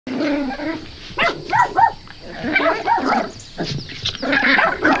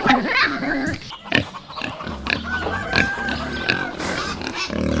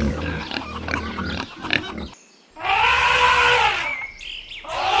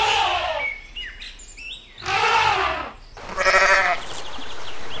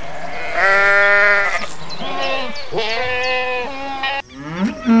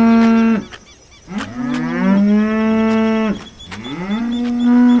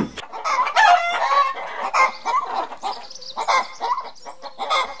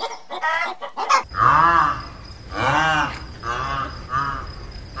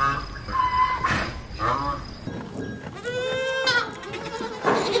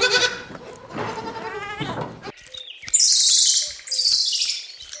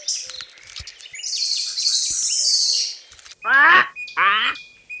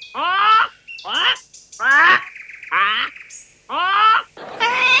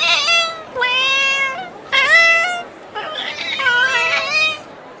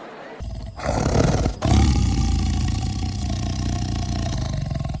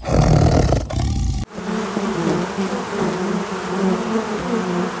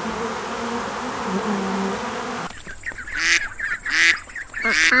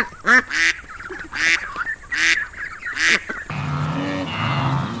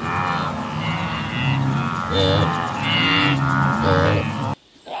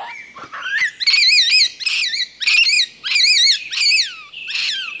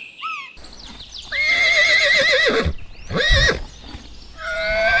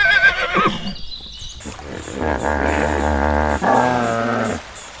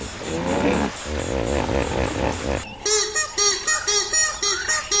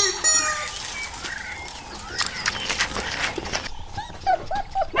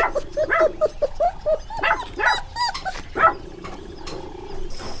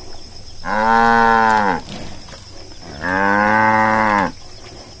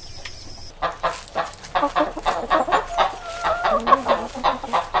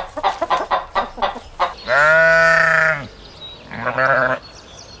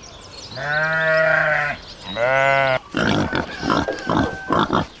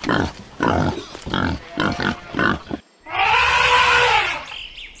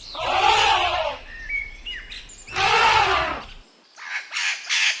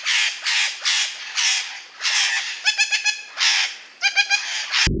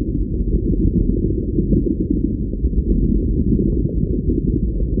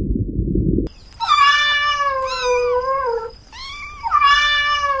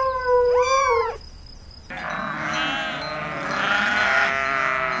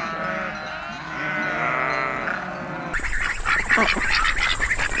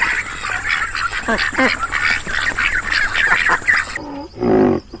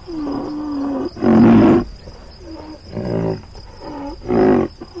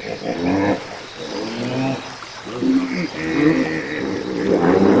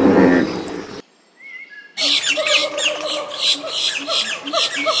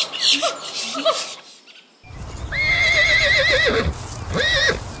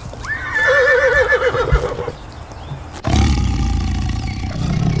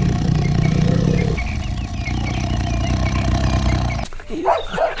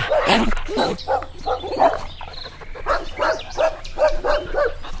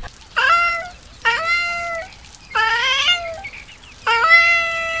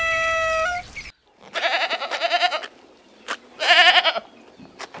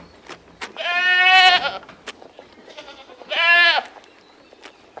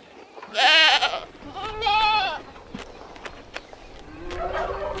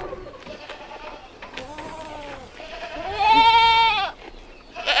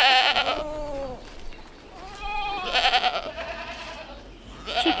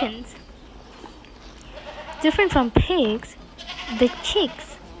Chickens. Different from pigs, the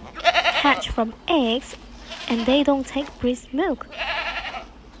chicks hatch from eggs and they don't take breast milk.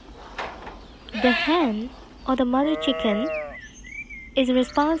 The hen or the mother chicken is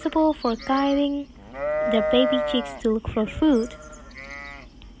responsible for guiding their baby chicks to look for food.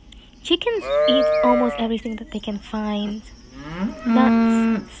 Chickens eat almost everything that they can find.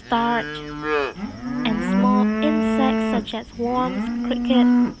 Nuts, starch, and small insects such as worms, cricket,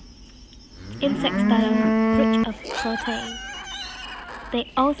 insects that are rich of protein.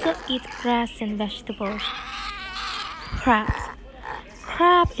 They also eat grass and vegetables. Crabs.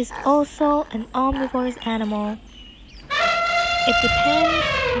 Crab is also an omnivorous animal. It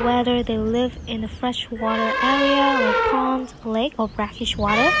depends whether they live in a freshwater area like pond, lake, or brackish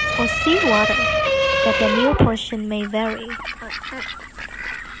water, or seawater, that their meal portion may vary.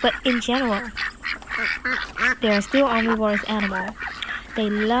 But in general, they are still omnivorous animals. They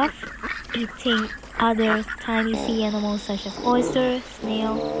love eating other tiny sea animals such as oysters,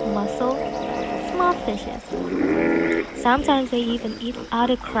 snail, mussel, small fishes. Sometimes they even eat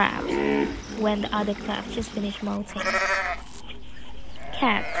other crabs when the other crabs just finish molting.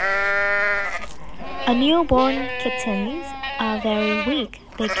 Cats. A newborn kittens are very weak.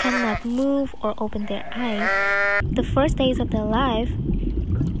 They cannot move or open their eyes. The first days of their life,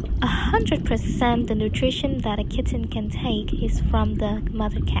 100% the nutrition that a kitten can take is from the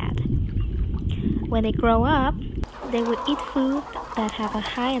mother cat. When they grow up, they will eat food that have a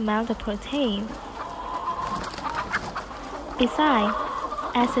high amount of protein. Besides,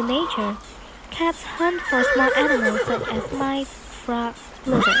 as in nature, cats hunt for small animals such as mice, frogs,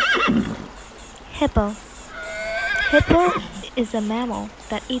 lizards. Hippo. Hippo is a mammal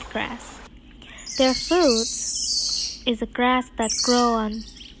that eats grass. Their food is a grass that grows on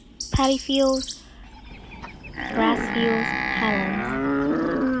paddy fields, grass fields,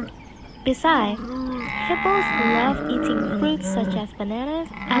 highlands. Besides, hippos love eating fruits such as bananas,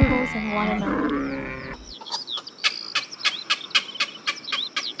 apples, and watermelon.